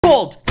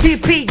Gold,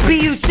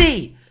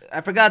 TPBUC. I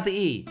forgot the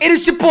E. It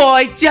is your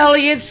boy,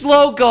 Jelly and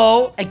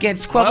Slowgo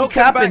against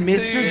Quabblecap and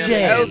Mr.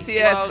 J.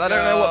 LTS, I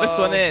don't know what this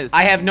one is.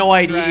 I have no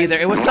idea either.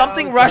 It was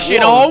something Russian.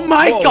 Oh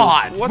my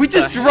god. We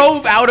just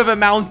drove out of a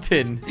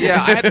mountain.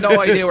 Yeah, I had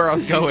no idea where I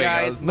was going. You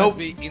guys must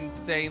be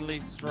insanely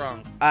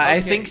strong.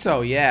 I think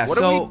so, yeah.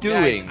 What are we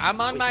doing? Guys, I'm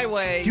on my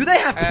way. Do they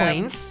have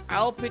planes?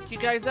 I'll pick you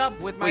guys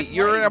up with my plane.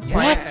 You're in a plane?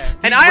 What?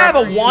 And I have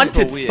a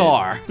wanted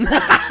star.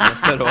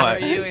 So do What I. are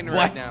you in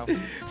right now?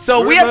 So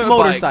we We're have motorbikes.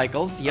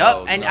 motorcycles. Yup.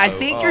 Oh, and no. I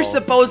think you're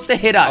supposed to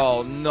hit us.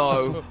 Oh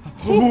no.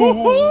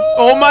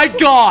 Oh my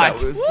god.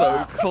 That was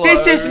so close.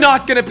 This is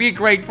not gonna be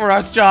great for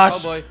us, Josh.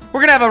 Oh boy. We're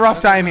gonna have a rough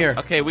time here.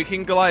 Okay, we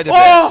can glide a bit.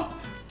 Oh!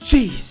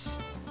 Jeez.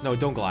 No,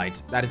 don't glide.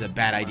 That is a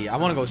bad idea. I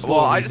want to go slow.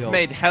 Well, on I these just hills.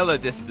 made hella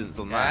distance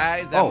on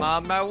that. Guys, I'm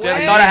on my way.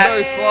 Jelly, I thought I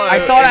so slow,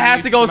 had. I thought I and had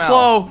you to go smell.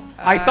 slow.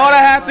 I thought I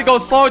had to go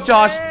slow,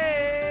 Josh.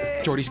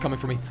 Hey. Jordy's coming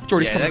for me.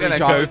 Jordy's Yeah, coming they're for me,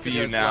 gonna Josh. go for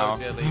you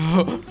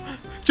now.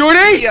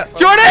 Jordy! Yeah.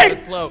 Jordy!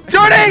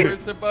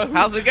 Jordy!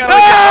 How's it going?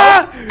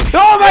 Ah!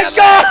 Oh my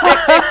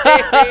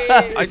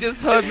god! I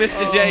just heard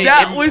Mr. J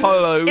That in was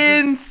polo.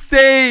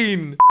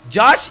 insane.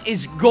 Josh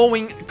is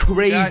going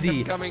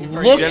crazy.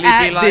 Look Jelly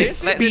at be like,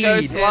 this let's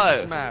go speed.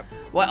 slow.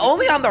 Well,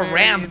 only on the Very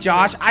ramp,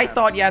 Josh. I intense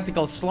thought you had to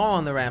go slow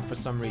on the ramp for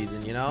some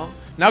reason, you know?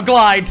 Now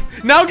glide.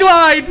 Now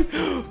glide.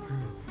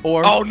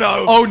 Or Oh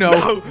no. Oh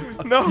no.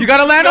 No. You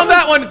gotta land on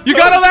that one. You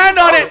gotta land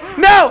on it.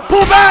 No,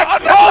 pull back.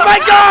 Oh my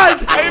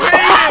god.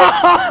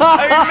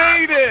 I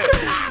made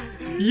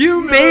it.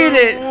 You made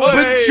it. But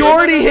way.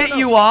 Jordy hit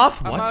you off.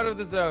 I'm out What? of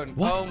the zone.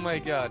 What? Oh my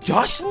god.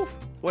 Josh?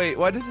 Wait,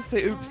 why does it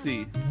say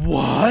oopsie?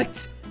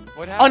 What?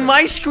 What happened? On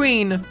my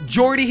screen,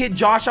 Jordy hit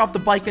Josh off the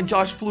bike and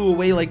Josh flew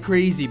away like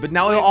crazy. But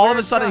now Wait, all of a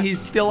where's sudden Josh? he's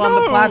still on the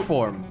No.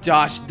 platform.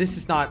 Josh, this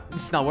is not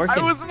working.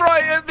 I was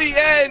right at the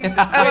end. And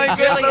I got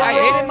Jelly, the I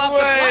hit him wrong off the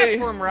way.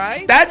 platform,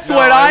 right? That's No,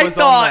 what I I was on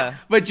thought. there.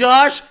 But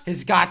Josh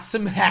has got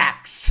some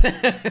hacks.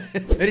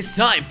 It is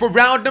time for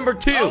round number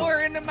 2. Oh,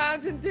 we're in the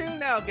mountain too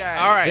now, guys.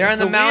 All right, They're in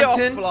so the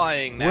mountain. We are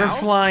flying now. We're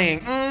flying.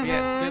 Mhm.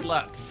 Yes, good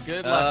luck.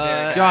 Good luck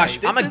there, Josh,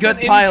 guys. I'm a This is good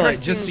an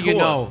pilot, just so interesting you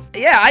know. course.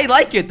 Yeah, I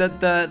like it.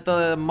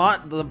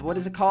 The what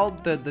is it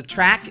called? The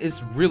track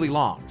is really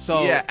long.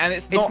 So Yeah, and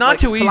it's not like,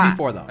 too easy flat.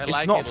 for them. I It's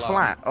like not it long.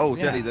 flat. Oh,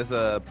 Yeah. Jelly, there's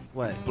a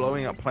What?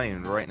 blowing up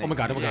plane right next Oh my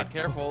god, to oh my you. god.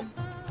 Careful.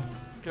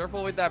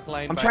 Careful with that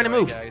plane. I'm by trying to the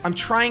way, move. guys. I'm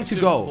trying I to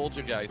should've go. pulled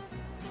you guys.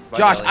 Bye,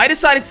 Josh, Jelly. I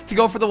decided to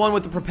go for the one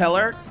with the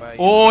propeller. Bye.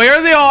 Oh,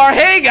 here they are.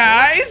 Hey,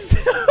 guys.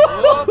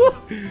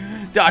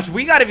 Josh,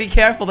 we got to be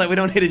careful that we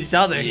don't hit each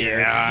other here.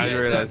 Yeah, I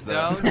realized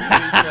Don't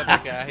that. do each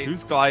other, guys.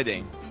 Who's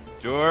gliding?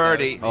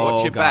 Jordy, Oh,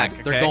 watch your God. back.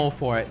 Okay? They're going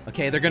for it.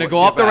 Okay, they're going to Watch go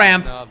your up the back.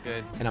 ramp, Not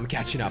good. and I'm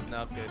catching up. It's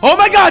not good. Oh,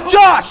 my God,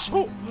 Josh.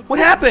 What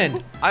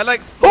happened? I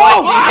like Oh,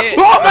 slightly hit.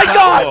 oh my the God.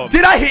 platform.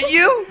 Did I hit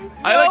you?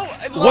 I like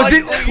Was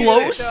it slightly hit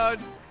close?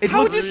 It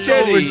How looked did so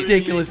Jelly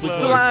ridiculously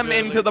close. slam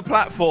into the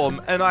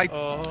platform and I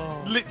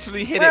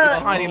literally hit it a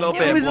tiny little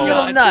bit. It was a Well,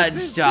 little This nudge,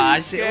 is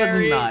Josh. It was a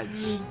scary. nudge.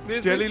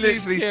 This Jelly is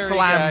literally scary,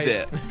 slammed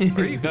guys. it.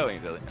 Where are you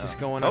going, Jelly? Just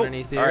going Oh,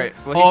 underneath here. all right,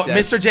 well, Oh,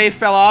 he's dead. Mr. J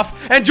fell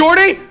off. And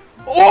Jordy?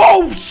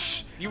 Oh,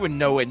 You were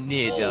nowhere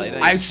near Jelly.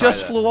 Don't I you try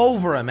just that. flew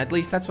over him. At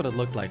least that's what it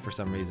looked like for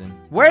some reason.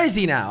 Where is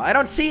he now? I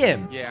don't see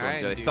him. Yeah, Come on,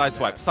 I Jelly. do Side that.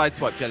 swipe, side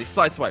swipe, Jelly,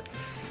 side swipe.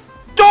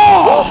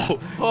 Oh!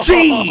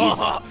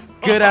 Jeez!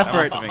 Good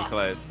effort. That must have been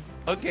close.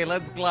 Okay,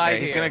 let's glide Okay,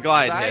 he's here. gonna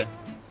glide Side-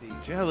 here. see.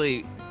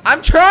 Jelly,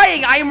 I'm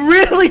trying. I'm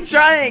really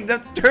trying. The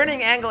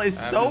turning angle is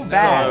so I'm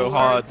bad. so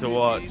hard to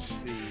watch.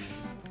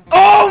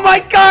 Oh my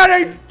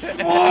god!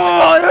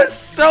 Oh, that was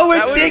so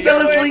That was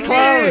ridiculously so close.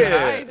 weird.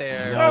 Hi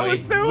there. No, That was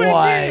it nowhere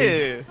was.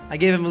 near. I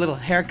gave him a little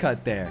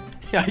haircut there.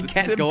 I This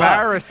can't is go up.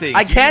 embarrassing.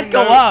 I Do you can't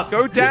go know- up.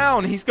 Go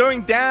down. He's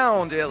going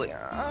down, Jelly.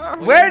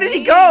 Where did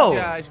he go?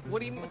 Josh, what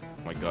do you mean?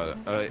 Oh my god.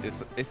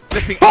 It's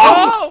flipping.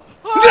 Oh!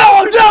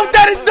 No,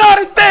 that is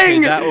not a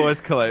thing! That was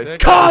close.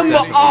 Come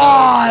That was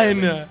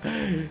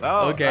on!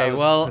 Oh, Okay, that was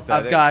well, I've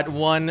pathetic. got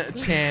one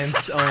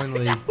chance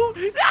only.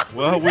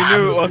 Well, we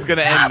knew it was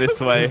gonna end this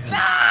way.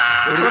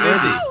 Which one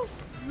is he?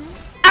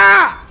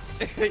 Ah!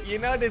 You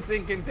know this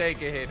thing can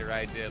take a hit,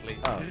 right, Jelly?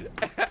 Oh.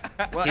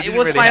 Well, He it didn't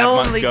was really my have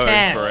much only going for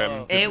chance.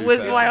 him, to It be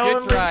was fair. my Good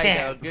only try, though,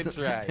 chance. good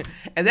try.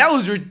 And that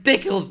was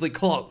ridiculously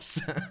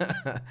close.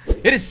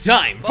 It is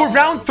time for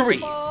round 3.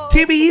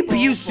 TBE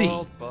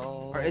PUC.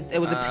 Or it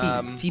was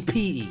a P.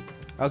 TPE.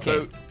 Okay.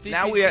 So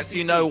now we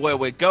actually know where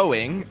we're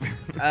going.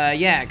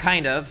 Yeah,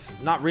 kind of.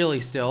 Not really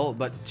still,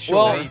 but sure.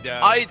 Well, you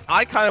don't.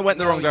 I kind of went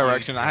the wrong No, you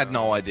direction. I had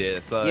no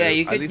idea. So yeah,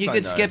 you at could least I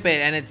know. skip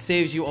it, and it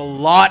saves you a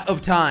lot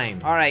of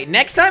time. All right,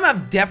 next time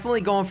I'm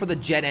definitely going for the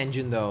jet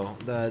engine though,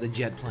 the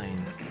jet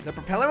plane. The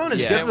propeller one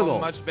is Yeah.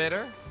 difficult. Much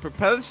better.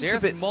 Propeller's just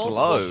There's a bit multiple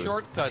slow.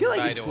 shortcuts, I feel like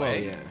by it's the slow.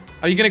 way. Yeah.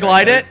 Are you gonna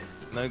glide it?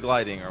 No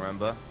gliding,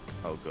 remember?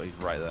 Oh god, he's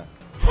right there.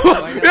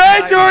 Hey,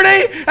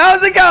 Jordy,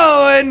 how's it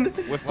going?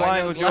 We're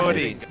flying with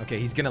Jordy. Okay,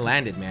 he's gonna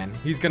land it, man.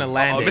 He's gonna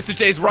land Oh, it. Mr.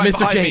 J's right Mr.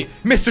 behind J,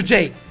 me. Mr.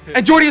 J,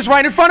 and Jordy is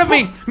right in front of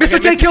me. Mr.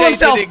 Okay, J, kill J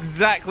himself. did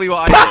exactly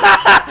what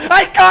I did.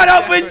 I caught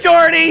up with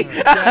Jordy.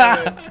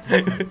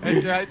 I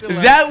tried to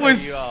That cut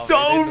was you off. It so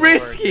didn't work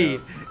risky.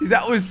 out.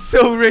 That was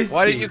so risky.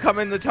 Why didn't you come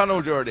in the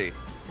tunnel, Jordy?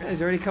 Yeah,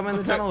 he's already come in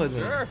the tunnel with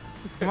me. Sure.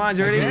 Come on,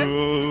 Jordy.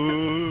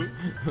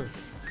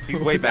 He's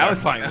way better.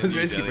 That was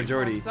risky for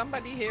Jordy.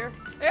 Somebody here.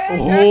 Hey,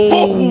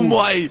 Oh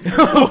my!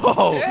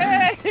 Whoa.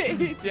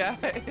 Hey, Josh.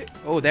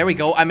 Oh, there we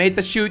go. I made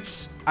the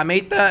shoots. I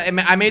made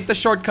the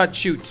shortcut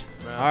shoot.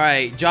 All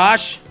right,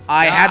 Josh.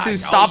 I had to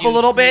Josh, stop a you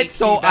little bit,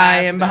 so sneaky I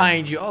am bastard.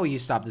 behind you. Oh, you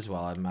stopped as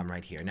well. I'm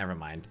right here. Never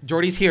mind.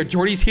 Jordy's here.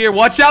 Jordy's here.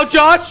 Watch out,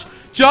 Josh.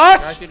 Josh.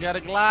 Josh, you gotta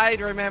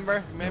glide.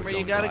 Remember, you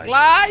Don't gotta glide.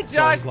 glide,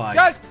 Josh. Don't glide.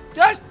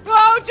 Josh.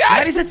 Oh, Josh.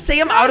 Why does it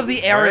say I'm out of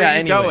the area Where are you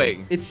anyway?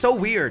 going? It's so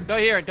weird. Go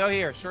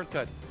here.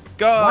 Shortcut.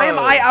 Go. Why am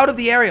I out of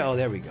the area? Oh,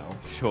 there we go.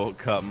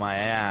 Shortcut my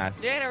ass.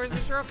 Yeah, there was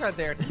a shortcut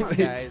there. Come on,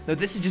 guys. No,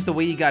 this is just the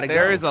way you gotta go.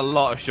 There is a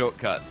lot of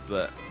shortcuts,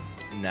 but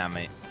nah,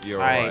 mate, you're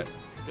All right. alright.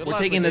 Good We're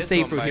luck taking with the this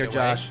safe one, route by here, the way.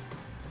 Josh.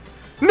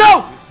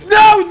 No,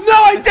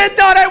 I did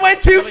not. I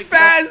went too Really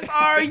fast.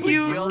 Are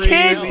you Really,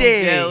 kidding?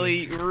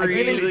 Jelly, I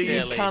didn't see it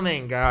Jelly.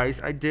 coming, guys.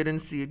 I didn't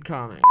see it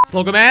coming.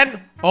 Slogan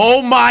man.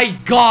 Oh my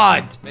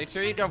God. Make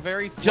sure you go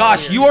very slow.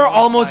 Josh, here. you are don't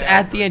wanna almost fly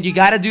at over. the end. You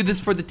gotta do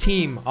this for the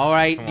team. All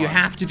right, Come you on.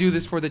 have to do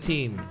this for the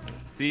team.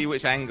 See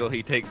which angle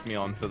he takes me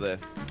on for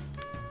this.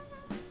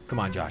 Come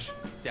on, Josh.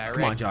 Direct.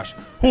 Come on, Josh.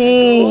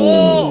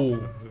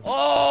 Oh.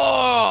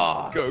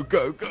 Oh! Go,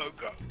 go, go,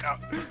 go, go,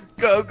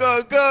 go,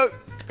 go, go.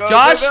 Go,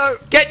 Josh, go,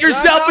 go. get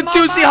yourself a Josh,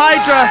 juicy I'm on my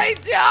hydra. way,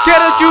 Josh!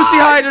 Get a juicy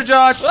hydra,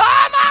 Josh. I'm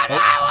on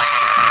my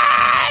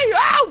way!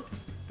 Oh!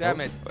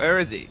 Damn it. Where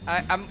is he?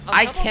 I'm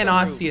I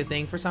cannot see a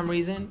thing for some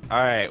reason. All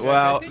right. Josh,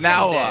 Well, I think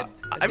now I'm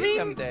what? dead. I think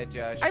mean, I'm dead,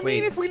 Josh. I mean,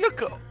 Wait. if we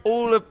look at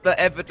all of the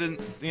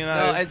evidence, you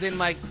know. No, as in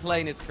my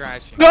plane is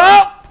crashing.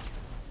 No!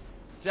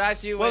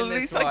 Josh, you Well, win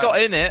at this least I one.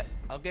 got in it.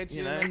 I'll get you,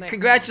 you know. in the next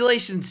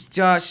Congratulations,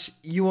 Josh.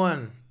 You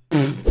won.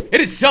 It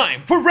is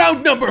time for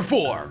round number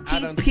 4. I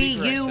don't see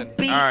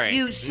Gretchen. All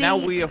right. Now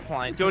we are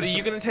flying. Jordy,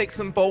 you gonna take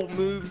some bold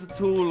moves at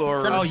all,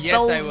 or? Some Oh, yes, I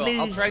bold will.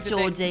 I'll moves, try to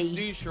Jordy. take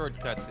 2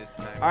 shortcuts this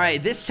time. All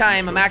right, this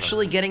time I'm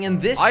actually getting in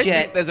this I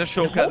jet. think there's a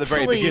shortcut at the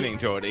very Hopefully- beginning,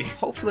 Jordy.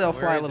 Hopefully I'll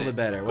Where fly a is little it? bit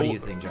better. What do you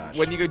think, Josh?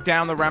 When you go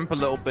down the ramp a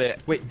little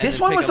bit. Wait, and this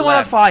then one take was a the one on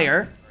left.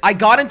 fire. I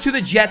got into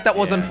the jet that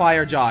was on Yeah.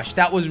 fire, Josh.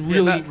 That was Yeah,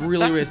 really, that's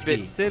really a risky.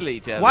 bit silly,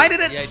 Jelly. Why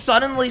did it Yeah,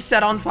 suddenly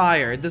set on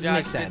fire? It doesn't Josh,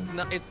 make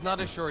sense. It's not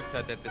a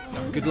shortcut at this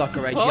time. Good luck,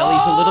 alright?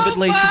 Jelly's a little bit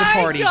late to the my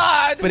party,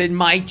 God! but it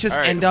might just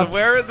All right, end so up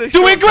where are the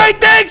doing shortcuts? great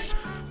things.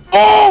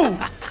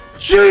 Oh,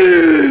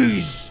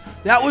 jeez,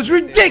 that was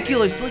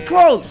ridiculously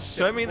close.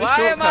 Show me the Why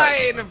shortcut. am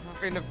I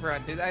in the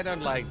front? I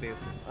don't like this.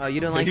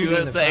 You don't like to You be in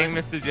were the saying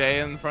front? Mr.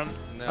 J in front.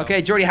 No.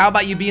 Okay, Jordy, how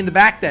about you be in the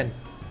back then?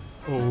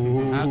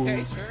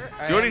 Okay, sure.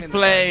 I am Jordy's in the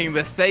playing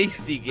the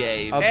safety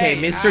game. Okay,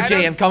 Hey, Mr. I J,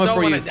 I'm just coming don't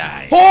for wanna you.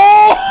 die.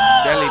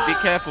 Oh! Jelly, be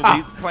careful.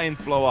 These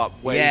planes blow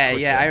up way Yeah, quicker.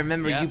 yeah, I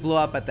remember Yeah. you blew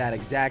up at that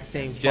exact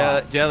same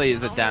spot. Jelly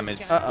is a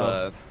damaged Uh-oh.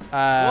 bird.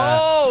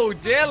 Whoa,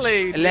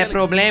 Jelly! Le Jelly.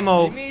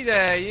 problemo. You need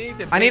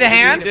a I need a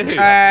hand. Dude.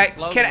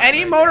 Can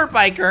any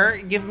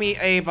motorbiker give me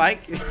a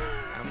bike?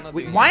 I'm not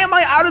Wait, doing why it. am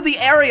I out of the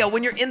area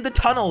when you're in the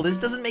tunnel? This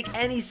doesn't make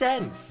any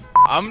sense.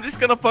 I'm just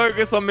gonna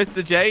focus on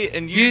Mr. J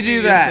and You do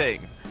your that.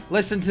 Thing.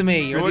 Listen to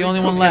me. You're Jordy's the only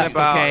one talking left,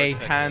 about okay?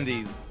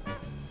 Handies.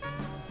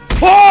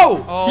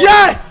 Oh! Oh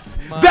Yes!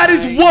 That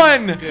is my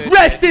one! goodness,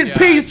 Rest in Josh.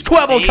 peace, See,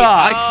 Quebblecott!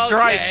 I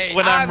strike Okay,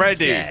 when I'm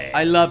ready. dead.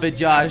 I love it,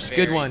 Josh. Good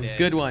Very one. dead.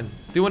 Good one.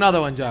 Do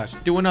another one, Josh.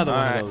 Do another one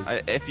Alright, of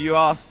those. if you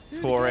asked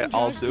for it,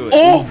 I'll do it.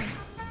 Oh!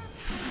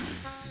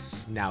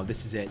 Now,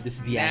 this is it. This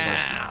is the angle.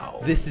 Now.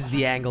 This is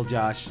the angle,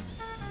 Josh.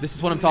 This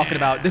is what I'm talking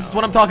about. This is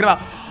what I'm talking about.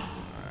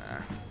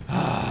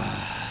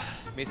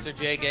 Mr.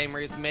 J Gamer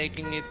is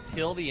making it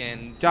till the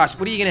end. Josh,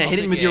 what are you gonna Of hit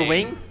the him with your game.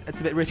 wing?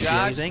 That's a bit risky, don't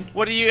you Josh, think?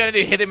 What are you gonna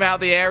do? Hit him out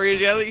of the area,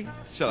 Jelly?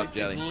 Shut up, This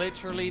Jelly. is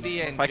literally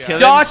the end. If I Josh. kill him,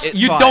 Josh, it's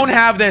you fine. don't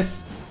have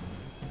this.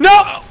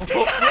 No!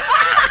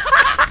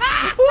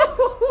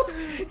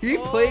 He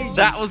played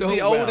That you was so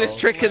the oldest well.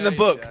 trick in the Play,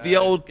 book. The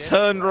Josh. old Get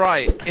turn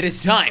right. It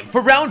is time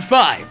for round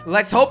 5.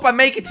 Let's hope I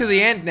make it to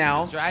the end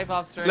now. Drive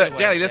off straight Look, away.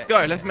 Jelly, let's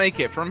Yeah. go. Let's make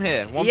it from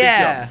here. One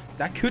Yeah, big jump.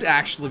 that could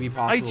actually be I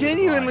possible. to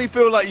genuinely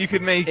fly. feel like you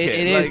could make it.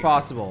 It is Like,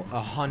 possible.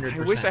 I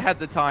 100%. wish I had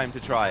the time to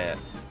try it.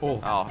 Oh,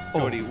 Oh,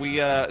 Jordy,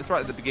 it's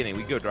right at the beginning.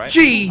 We good, right?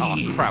 Jeez.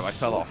 Oh, crap, I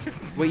fell off.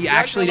 Wait, you Josh,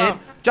 actually come did? on.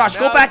 Josh,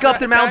 go No, back up try-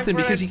 the mountain time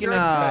for because that you can.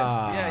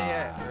 shortcut.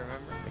 Yeah, remember?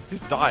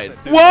 Just died.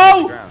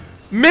 Whoa!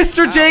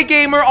 Mr. J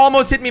Gamer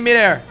almost hit me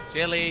midair.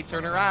 Jelly,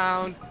 turn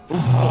around. so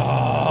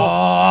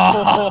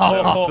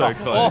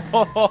close.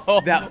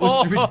 That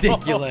was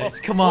ridiculous.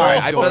 Come on,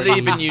 Alright, I Jordy.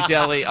 believe in you,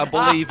 Jelly. I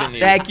believe in you.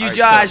 Thank you, Alright,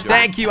 Josh. go,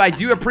 Thank you. I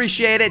do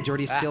appreciate it.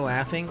 Jordy's still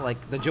laughing.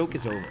 Like the joke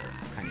is over.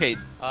 Okay.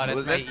 Oh, that's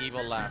well, my let's-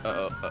 evil laugh.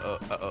 Uh-oh.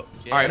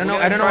 Jelly. Alright, I don't know-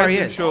 we're I don't know gonna where he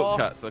try is. some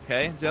shortcuts,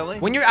 okay, Jelly?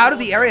 When you're out of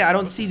the area, I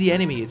don't see the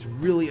enemy. It's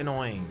really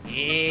annoying.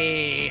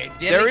 Yeah,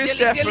 There is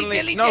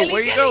definitely... No, where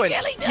are you going?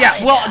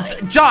 Yeah, well,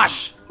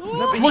 Josh,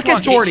 No, but he look can't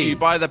at hit Jordy. you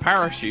by the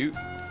parachute.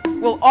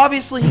 Well,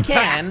 obviously he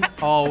can.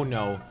 Oh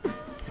no.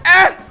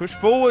 Ah! Push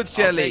forwards,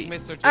 I'll Jelly. take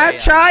Mr. J I'm out.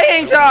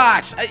 trying,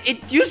 Josh.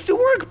 It used to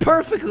work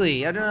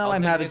perfectly. I don't know. I'll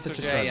I'm take having Mr. such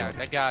a J struggle. out.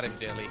 I got him,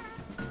 Jelly.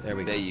 There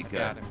we go. There you I go.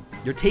 got him.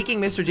 You're taking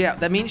Mr. J out.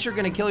 That means you're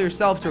gonna kill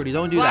yourself, Jordy.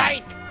 Don't do that.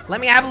 Spike! Let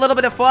me have a little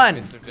bit of fun.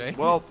 Mr. J.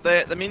 Well,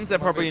 that means they're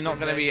probably Mr. not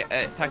going to be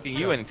J. attacking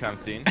you anytime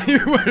soon.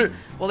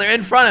 Well, they're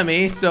in front of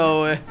me,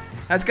 so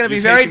that's going to be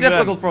You're very chasing them.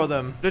 difficult for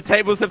them. The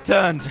tables have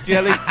turned.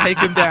 Jelly, take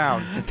him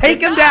down.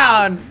 Take him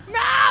down. No,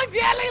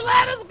 Jelly,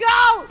 let us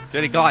go.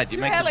 Jelly, glide. You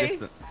make the Jelly.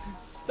 distance.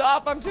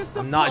 Stop, I'm just a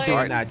I'm not player.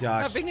 doing that,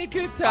 Josh. Having a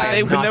good I time. They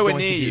am were not nowhere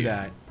going to near do you.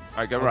 that. All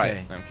right, go right.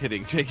 Okay. I'm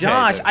kidding. JK,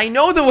 Josh, though. I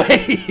know the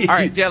way. All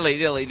right,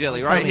 Jelly, right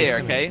Tell here,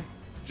 me. okay?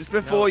 Just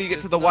before you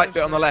get to it's the not white a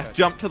bit on the left, shortcut.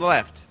 jump to the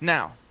left.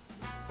 Now.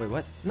 Wait,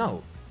 what?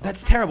 No.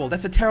 That's terrible.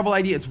 That's a terrible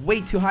idea. It's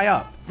way too high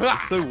up.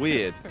 It's so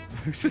weird.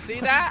 See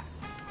that?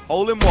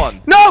 Hole in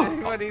one. No!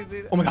 What do you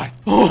see? Oh my god.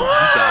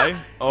 Die.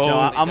 Oh, No,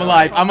 I'm God.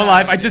 alive. I'm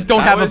alive. I just don't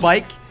That have a was-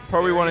 bike.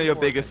 probably one of your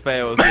biggest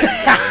fails.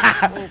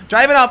 Jelly.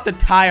 Driving off the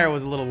tire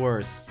was a little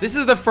worse. This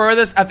is the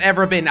furthest I've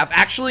ever been. I've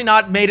actually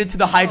not made it to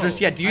the Hydras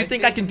yet. Do you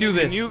think I can do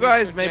this? Can you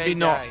guys Mr. maybe J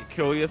not died.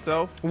 kill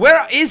yourself?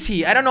 Where is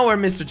he? I don't know where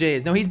Mr. J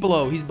is. No, he's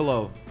below. He's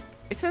below.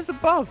 It says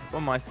above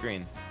on my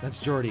screen. That's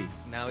Jordy.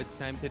 Now it's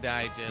time to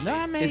die, Jelly.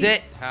 Nah, mate. Is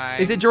it?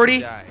 Time Is it Jordy?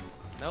 to die.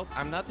 Nope,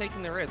 I'm not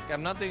taking the risk.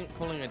 I'm not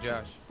pulling a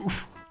Josh.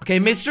 Oof. Okay,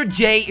 Mr.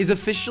 J is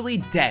officially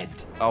dead.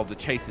 Oh, the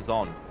chase is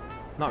on.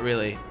 Not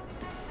really.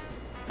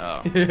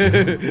 Oh.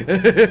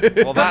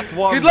 Well, that's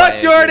one. Good luck, way.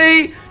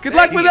 Jordy. Good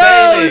luck He's with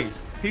bailing.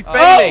 those. He's Oh,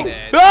 bailing.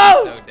 dead.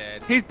 Oh! So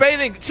dead. He's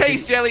bailing.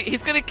 Chase, Jelly.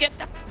 He's gonna get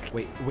the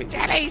Wait.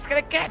 Jelly. He's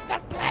gonna get the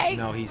plate.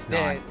 No, he's not.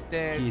 Dead,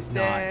 dead, He's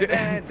dead, not.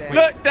 dead, dead.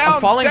 Look down.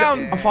 I'm falling.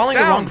 down. I'm falling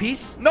the down. wrong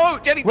piece. No,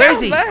 Jelly. Where down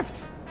is he?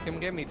 left. Come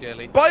get me,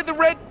 Jelly. By the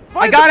red.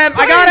 I got him.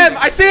 I got him.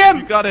 I see him.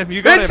 You got him.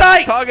 You got In him.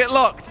 sight. Target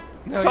locked.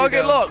 No, you Target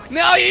don't. locked.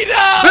 No, you don't.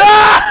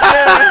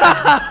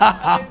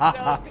 I'm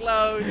so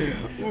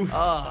close.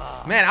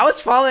 Oh. Man, I was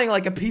following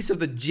like a piece of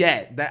the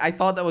jet. That I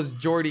thought that was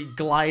Jordy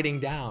gliding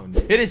down.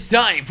 It is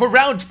time for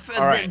round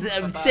All right.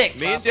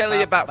 6. Me and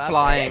Jelly about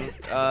flying.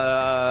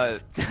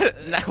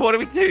 What do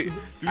we do? Do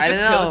we I just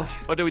don't kill know. it?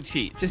 Or do we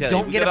cheat? Just Jelly,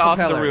 don't we get a gotta ask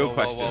the propeller. real Whoa,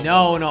 whoa, question.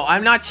 whoa. No,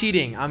 I'm not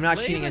cheating. I'm not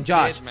Leave cheating. it, And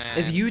Josh, kid, man.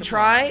 if you Come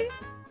try,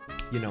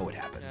 you know what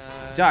happens.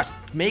 Uh, Josh,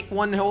 make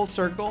one whole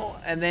circle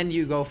and then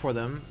you go for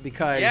them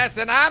because Yes,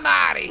 and I'm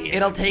out of here.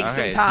 it'll take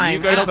some Okay, so time. you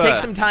go It'll take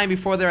first. some time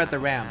before they're at the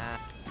ramp.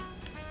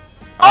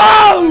 Oh!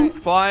 Oh!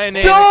 Flying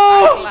in.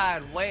 Don't!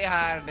 Glad way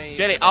higher than you.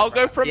 Jelly, I'll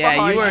go from Yeah,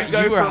 behind. you were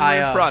go from high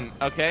in up. front.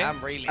 Okay.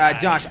 I'm really high.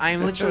 Josh, I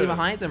am literally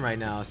behind them right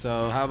now.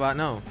 So how about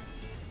no?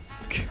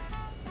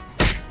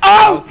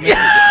 Oh! Yeah!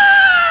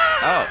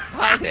 Oh.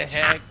 How the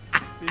heck? did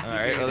you All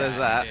right, do well, there's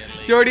that.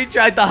 Jelly? Jordy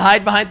tried to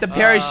hide behind the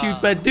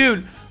parachute, but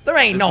dude, there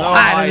ain't no There's no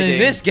hiding in hiding.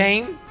 this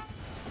game.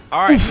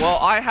 All right. Well,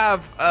 I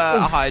have a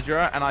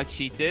Hydra and I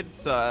cheated.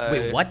 So.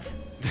 Wait, what?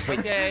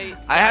 Okay.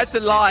 I had to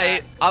Josh, lie,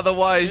 take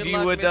otherwise Good you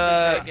luck, would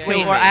Mr. J. kill Wait,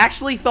 me. or I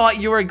actually thought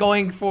you were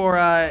going for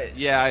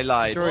Yeah, I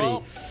lied. that. Jordy.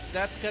 Well,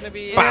 that's gonna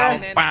be it. Bow,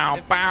 and then bow,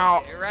 if-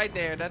 bow. Right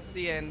there. That's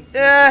the end.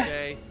 Eh.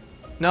 Okay.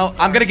 No,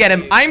 I'm gonna get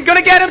him. I'm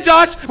gonna get him,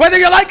 Josh, whether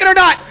you like it or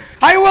not.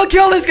 I will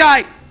kill this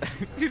guy.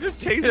 You're just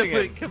chasing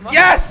it. Come on.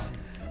 Yes.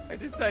 I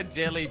just saw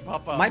Jelly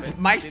pop up. My and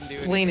my didn't do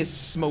plane is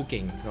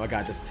smoking. No, I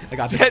got this. I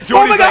got this. Yeah, Oh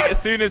Jordy's my like, god!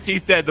 as soon as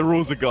he's dead, the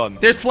rules are gone.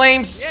 There's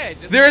flames. Yeah,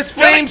 just There's jump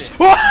flames. it.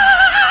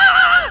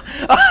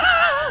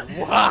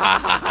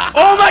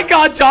 Oh my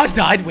god, Josh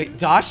died. Wait,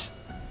 Josh?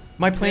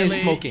 My plane is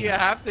Jelly, smoking. You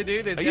have to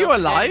do this. Are else you the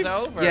alive? game's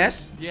over.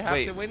 Yes. You have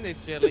Wait. to win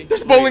this, Jelly.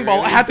 There's bowling ball.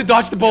 I really? have to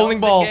dodge the bowling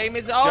Else ball. The game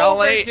is over,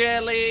 Jelly.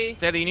 Jelly.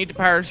 Jelly, you need to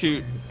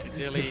parachute.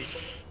 Jelly.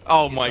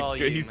 Oh It's my all god,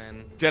 you, he's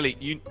man.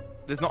 Jelly.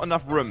 There's not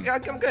enough room. Yeah,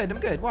 I'm good. I'm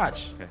good.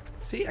 Watch. Okay.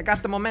 See, I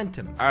got the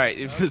momentum. All right,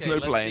 if there's Okay, no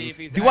let's see planes. if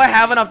he's Do I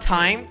have actually- enough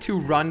time to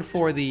run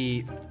for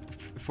the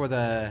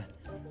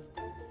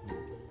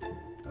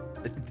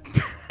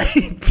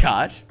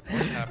Josh?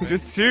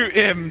 Just shoot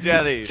him,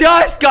 Jelly.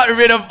 Josh got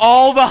rid of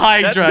all the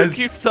That hydras. took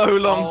you so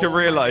long to Oh my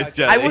realize, God.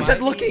 Jelly. I wasn't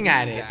Why do looking you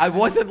at do it. that? I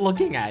wasn't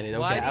looking at it.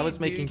 Why Okay, do I you was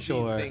do making these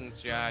sure. Things,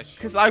 Josh?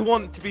 Because I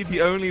want to be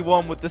the only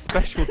one with the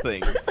special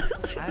things.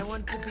 I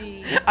want to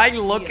be. I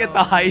look at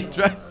the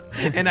hydras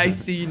and I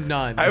see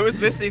none. I was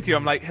listening to you.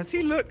 I'm like, has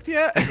he looked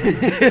yet?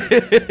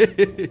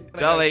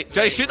 Josh.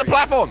 Jelly, shoot the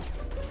platform.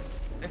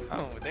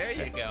 Oh, there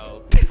you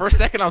go. For a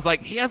second, I was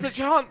like, he has a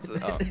chance.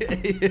 Oh.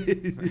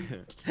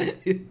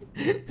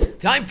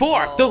 Time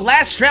for the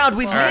last round.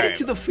 We've made it Alright.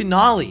 to the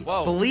finale.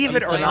 Whoa. Believe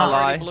it or Plane not.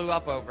 not. already blew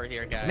up over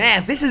here, guys.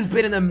 Man, this has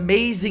been an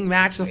amazing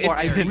match so far.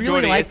 I really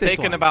Jordy, like it's this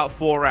taken one. about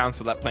 4 rounds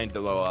for that plane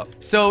to blow up.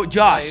 So, it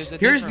Josh, was a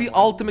here's the different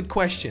one. ultimate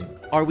question.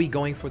 Are we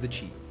going for the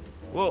cheat?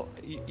 Well,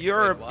 Wait,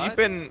 you've what?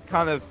 been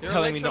kind of You're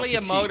telling me not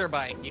literally to a cheat.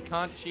 motorbike. You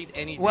can't cheat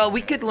anything. Well,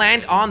 we could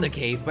land on the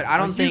cave, but I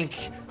don't think...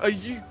 Are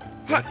you?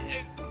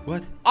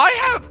 What?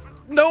 I have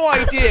no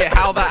idea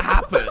how that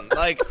happened.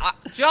 Like,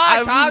 Josh, I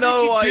have how no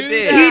did you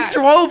idea. do He that?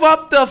 drove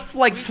up the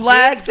flag just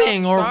got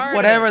thing or started.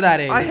 whatever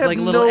that is. I have like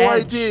a little no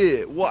edge.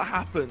 idea what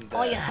happened.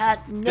 Oh, you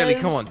had no Jelly,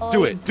 come on,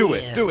 do it, do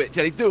it, do it,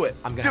 Jelly, do it.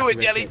 I'm gonna do have it, to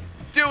risk Jelly, it.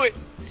 do it.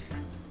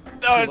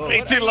 No, it's low. way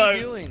What too are you low.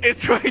 doing?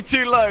 It's way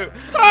too low.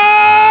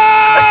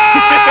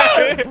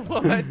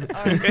 What?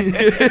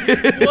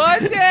 What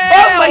the Oh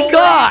hell my were you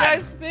God.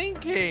 guys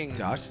thinking?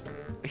 Josh?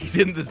 He's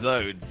in the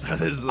zone, so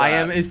there's that. I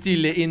am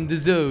still in the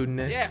zone.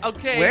 Yeah,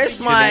 okay. Where's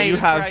so my- You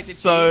have tried to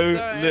so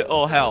cheat,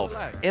 little health.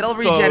 relax. It'll So-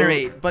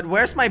 regenerate, but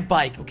where's my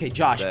bike? Okay,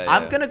 Josh, There,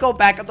 I'm yeah. gonna go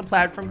back up the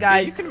platform,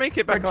 guys. you can make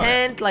it back on.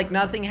 Pretend like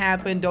nothing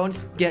happened.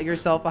 Don't get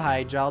yourself a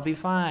Hydra. I'll be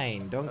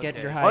fine. Don't get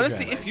Okay. your Hydra.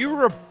 Honestly, if you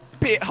were a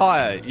bit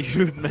higher,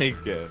 you would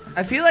make it.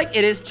 I feel like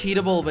it is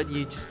cheatable, but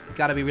you just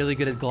gotta be really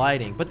good at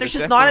gliding. But there's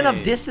It's just not enough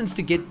definitely- distance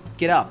to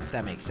get up, if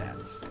that makes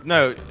sense.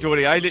 No,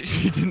 Jordy, I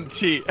literally didn't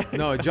cheat.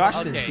 No, Josh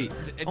didn't Okay, cheat.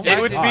 it Oh would my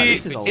It would God, be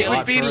this is a it lot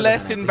would be further less than I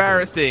think it is.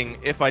 embarrassing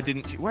if I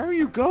didn't cheat. Where are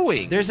you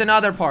going? There's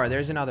another part.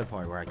 There's another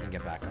part where I can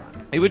get back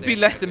on. It would be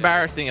less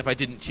embarrassing if I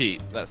didn't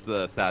cheat. That's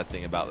the sad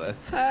thing about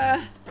this.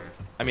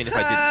 I mean, if I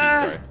did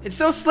cheat, sorry. It's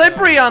so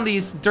slippery on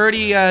these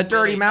dirty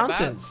Really,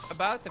 mountains.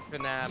 About the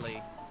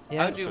finale. Yeah,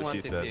 How that's do you what want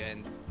she it said. to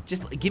end?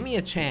 Just give me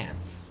a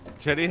chance.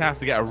 Jelly has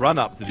to get a run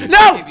up to do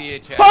No! Give you a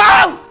chance.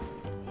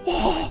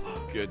 Oh!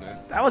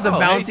 Goodness. That was a hey,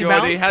 bouncy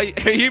Jordy, bounce.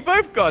 how you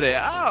both got it.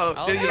 Oh,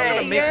 Oh, Jelly, you're not hey,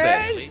 gonna miss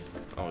yes. it.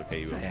 Oh, okay,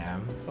 you I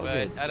am. It's all But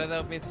good. I don't know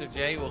if Mr.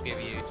 J will give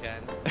you a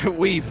chance. will.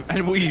 Weave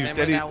and weave,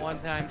 Remember Jelly. that one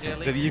time,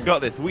 Jelly? Jelly, you got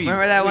this. Weave.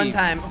 Remember that one weave.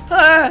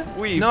 time?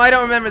 Weave. No, I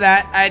don't remember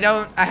that.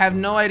 I have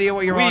no idea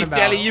what you're on Weave, about.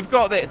 Jelly, you've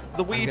got this.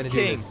 The I'm weave gonna do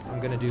king. this. I'm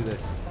gonna do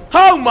this.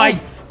 Oh my!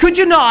 Could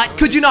you not?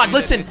 Could you not? do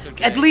Listen, this,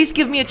 okay. at least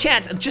give me a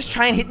chance. Just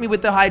try and hit me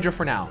with the Hydra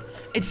for now.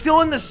 It's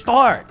still in the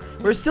start.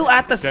 We're still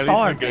at the Jelly's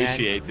start, man.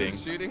 negotiating.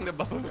 Shooting the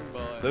bone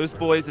boy. Those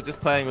boys are just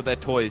playing with their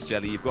toys,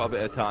 Jelly. You've got a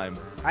bit of time.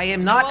 I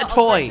am Well, not a I'll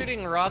start toy.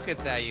 shooting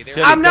rockets at you. They're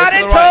Jelly, I'm go not to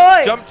a the toy.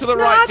 right. Jump to the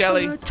right, Not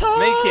Jelly. a toy.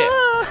 Make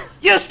it.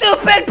 You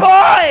stupid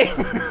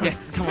boy!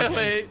 Yes, come on, Jelly.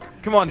 Jelly.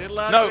 Come on. Good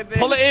luck No, with this.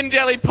 pull it in,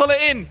 Jelly. Pull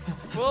it in.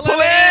 Pull Pull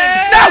it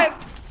it in! No!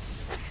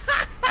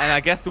 And I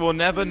guess we'll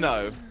never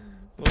know.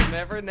 We'll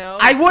never know.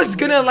 I was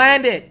gonna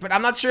land it, but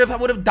I'm not sure if I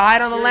would have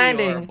died on the Sure you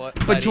landing. are,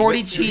 But buddy,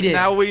 Jordy but cheated.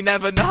 Now we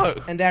never know.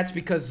 And that's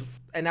because,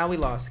 and now we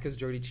lost because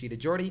Jordy cheated.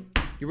 Jordy,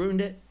 you ruined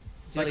it.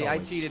 Jelly, Like I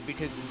always. cheated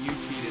because you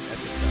cheated at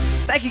the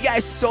start. Thank you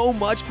guys so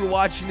much for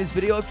watching this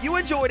video. If you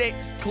enjoyed it,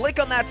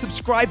 click on that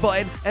subscribe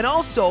button. And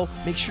also,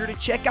 make sure to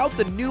check out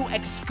the new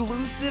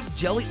exclusive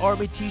Jelly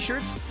Army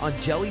t-shirts on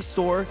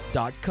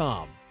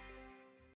jellystore.com.